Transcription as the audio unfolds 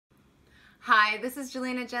Hi, this is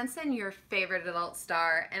Jelena Jensen, your favorite adult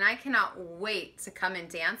star, and I cannot wait to come and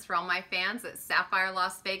dance for all my fans at Sapphire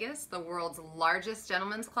Las Vegas, the world's largest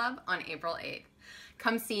gentlemen's club, on April 8th.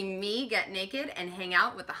 Come see me get naked and hang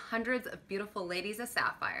out with the hundreds of beautiful ladies of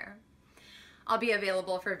Sapphire. I'll be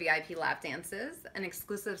available for VIP lap dances, an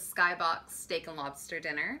exclusive skybox steak and lobster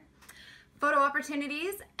dinner, photo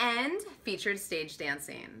opportunities, and featured stage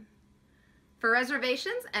dancing. For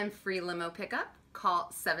reservations and free limo pickup,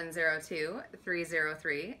 call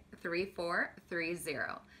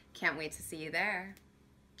 702-303-3430. Can't wait to see you there.